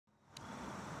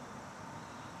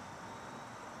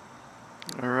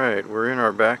Alright, we're in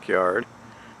our backyard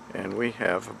and we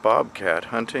have a bobcat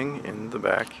hunting in the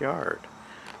backyard.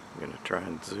 I'm going to try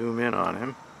and zoom in on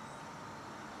him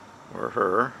or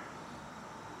her.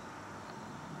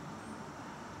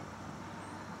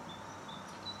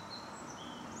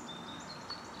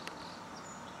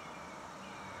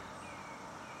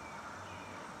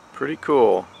 Pretty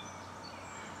cool.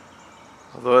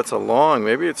 Although it's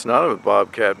maybe it's not a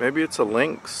bobcat, maybe it's a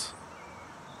lynx.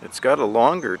 It's got a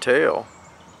longer tail.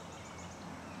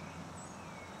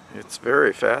 It's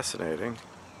very fascinating.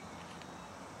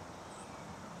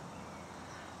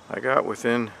 I got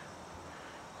within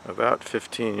about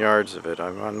 15 yards of it.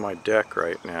 I'm on my deck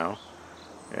right now,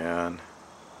 and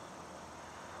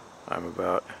I'm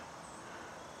about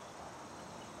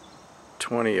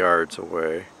 20 yards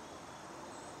away.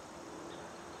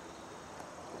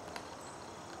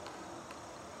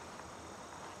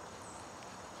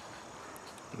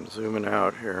 I'm zooming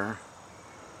out here.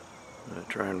 I'm going to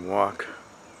try and walk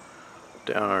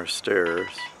down our stairs.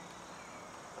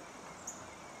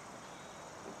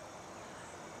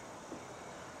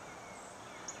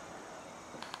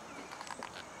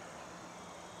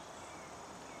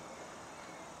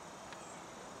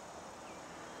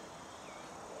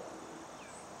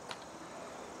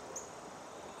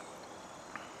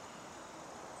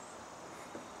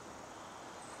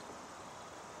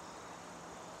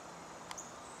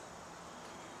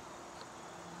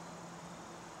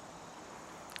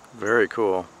 Very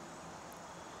cool.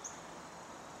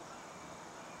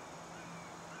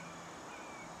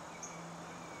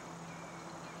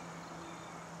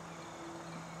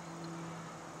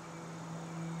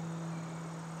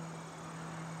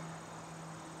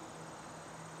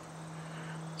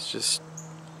 It's just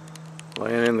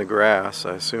laying in the grass.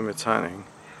 I assume it's hunting.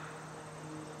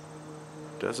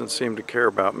 Doesn't seem to care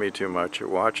about me too much. It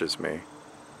watches me.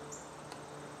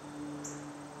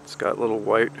 It's got little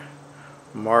white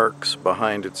marks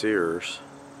behind its ears.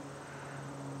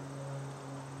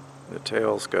 The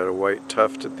tail's got a white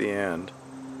tuft at the end.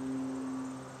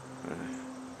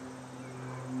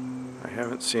 I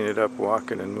haven't seen it up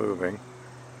walking and moving.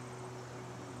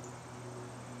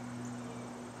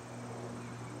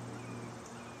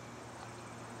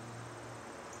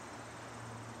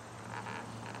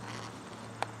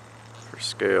 For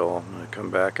scale, I'm going to come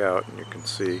back out and you can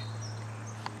see.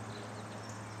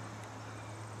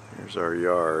 Here's our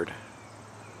yard.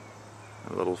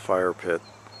 A little fire pit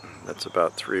that's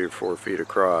about 3 or 4 feet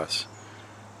across.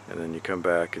 And then you come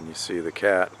back and you see the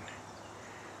cat.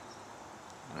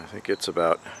 I think it's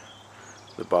the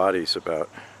body's about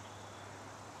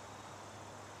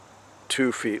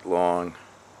 2 feet long,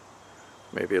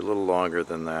 maybe a little longer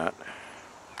than that.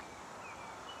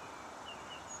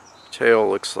 Tail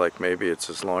looks like maybe it's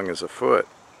as long as a foot.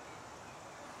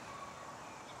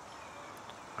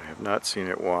 I have not seen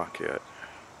it walk yet.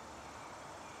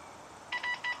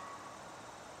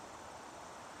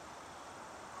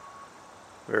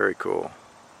 Very cool.